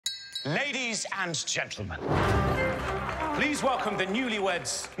Ladies and gentlemen, please welcome the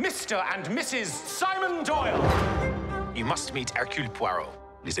newlyweds, Mr. and Mrs. Simon Doyle. You must meet Hercule Poirot.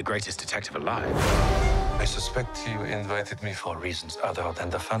 He's the greatest detective alive. I suspect you invited me for reasons other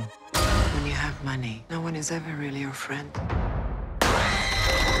than the fun. When you have money, no one is ever really your friend.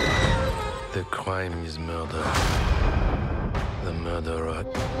 The crime is murder. The murderer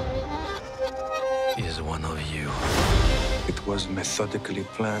is one of you. It was methodically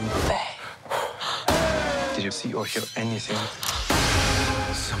planned. Did you see or hear anything?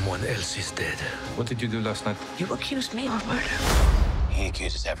 Someone else is dead. What did you do last night? You accused me of murder. He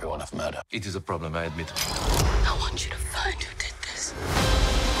accuses everyone of murder. It is a problem, I admit. I want you to find who did this.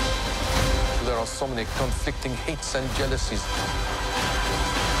 There are so many conflicting hates and jealousies.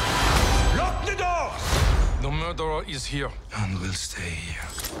 Lock the doors! The murderer is here. And will stay here.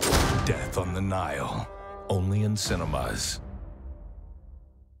 Death on the Nile. Only in cinemas.